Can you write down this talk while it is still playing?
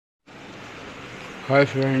Hi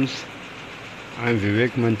friends, I'm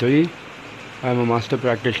Vivek Manturi. I'm a master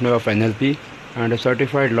practitioner of NLP and a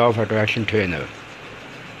certified law of attraction trainer.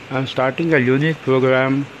 I'm starting a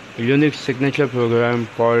unique signature program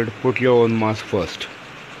called Put Your Own Mask First.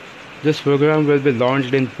 This program will be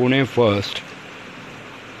launched in Pune first,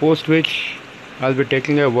 post which I'll be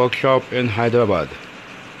taking a workshop in Hyderabad.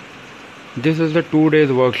 This is the 2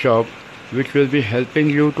 days workshop which will be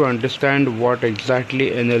helping you to understand what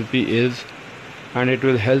exactly NLP is, and it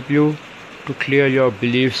will help you to clear your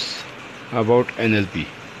beliefs about NLP.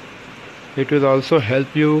 It will also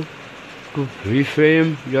help you to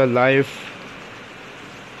reframe your life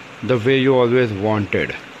the way you always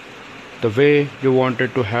wanted, the way you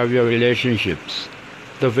wanted to have your relationships,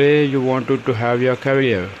 the way you wanted to have your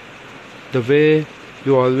career, the way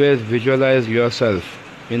you always visualize yourself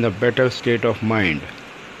in a better state of mind.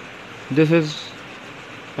 This is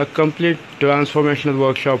a complete transformational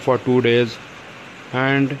workshop for 2 days,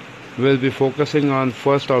 and we'll be focusing on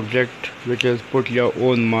first object, which is put your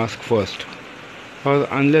own mask first. Because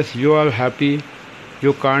unless you are happy,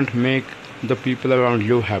 you can't make the people around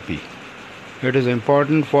you happy. It is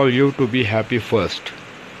important for you to be happy first.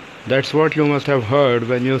 That's what you must have heard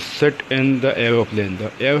when you sit in the aeroplane.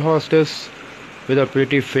 The air hostess with a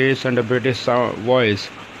pretty face and a British voice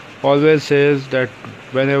always says that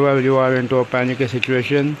whenever you are into a panicky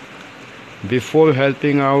situation, before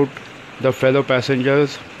helping out the fellow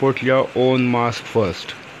passengers, put your own mask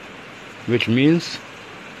first, which means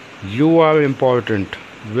you are important.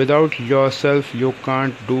 Without yourself, you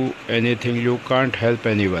can't do anything, you can't help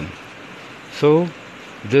anyone. So,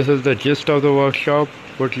 this is the gist of the workshop.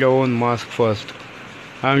 Put your own mask first.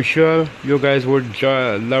 I'm sure you guys would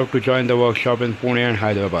love to join the workshop in Pune and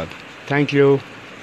Hyderabad. Thank you.